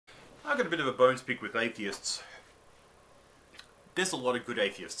I've got a bit of a bone to pick with atheists. There's a lot of good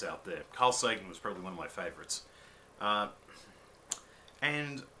atheists out there. Carl Sagan was probably one of my favourites.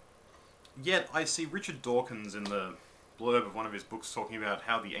 And yet I see Richard Dawkins in the blurb of one of his books talking about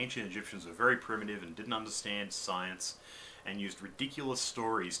how the ancient Egyptians were very primitive and didn't understand science and used ridiculous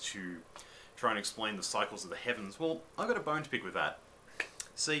stories to try and explain the cycles of the heavens. Well, I've got a bone to pick with that.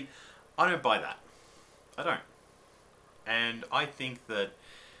 See, I don't buy that. I don't. And I think that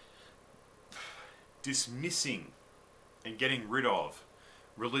dismissing and getting rid of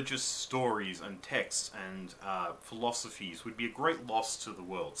religious stories and texts and philosophies would be a great loss to the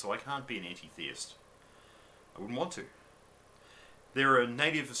world, so I can't be an anti-theist. I wouldn't want to. There are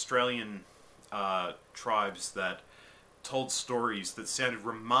native Australian tribes that told stories that sounded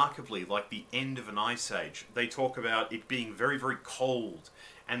remarkably like the end of an ice age. They talk about it being very, very cold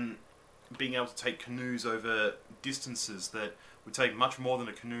and being able to take canoes over distances that would take much more than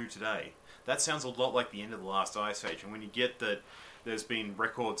a canoe today. That sounds a lot like the end of the last ice age, and when you get that there's been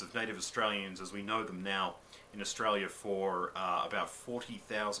records of native Australians as we know them now in Australia for about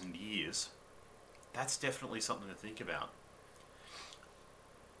 40,000 years, that's definitely something to think about.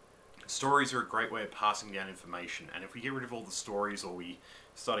 Stories are a great way of passing down information, and if we get rid of all the stories or we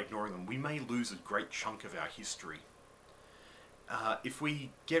start ignoring them, we may lose a great chunk of our history. If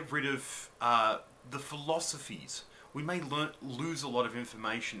we get rid of the philosophies, we may lose a lot of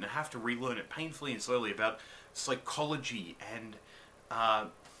information and have to relearn it painfully and slowly about psychology and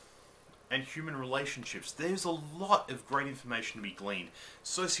human relationships. There's a lot of great information to be gleaned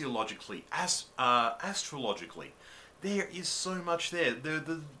sociologically, astrologically. There is so much there.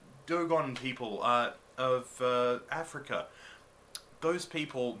 The Dogon people of Africa, those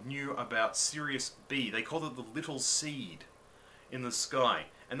people knew about Sirius B. They called it the little seed in the sky.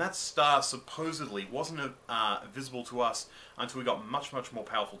 And that star supposedly wasn't visible to us until we got much, much more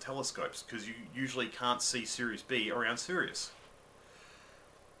powerful telescopes, because you usually can't see Sirius B around Sirius.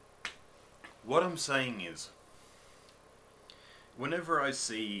 What I'm saying is, whenever I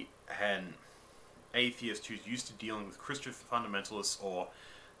see an atheist who's used to dealing with Christian fundamentalists or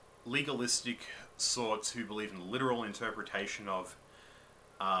legalistic sorts who believe in the literal interpretation of,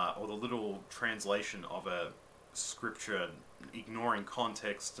 or the literal translation of a scripture, ignoring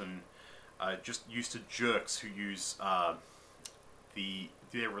context, and just used to jerks who use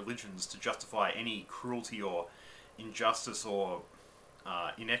their religions to justify any cruelty or injustice or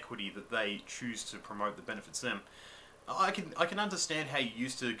inequity that they choose to promote that benefits them. I can understand how you're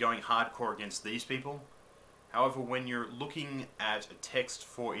used to going hardcore against these people. However, when you're looking at a text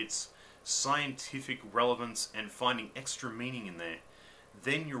for its scientific relevance and finding extra meaning in there,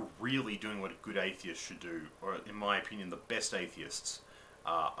 then you're really doing what a good atheist should do, or in my opinion, the best atheists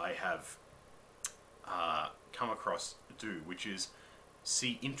I have come across do, which is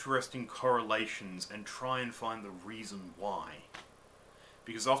see interesting correlations and try and find the reason why.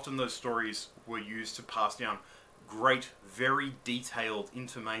 Because often those stories were used to pass down great, very detailed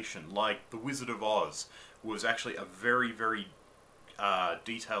information, like The Wizard of Oz was actually a very, very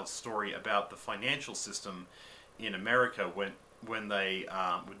detailed story about the financial system in America when they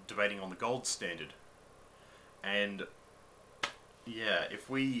were debating on the gold standard. And yeah, if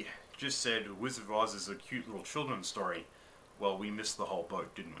we just said Wizard of Oz is a cute little children's story, well, we missed the whole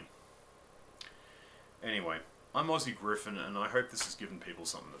boat, didn't we? Anyway, I'm Aussie Griffin, and I hope this has given people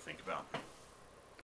something to think about.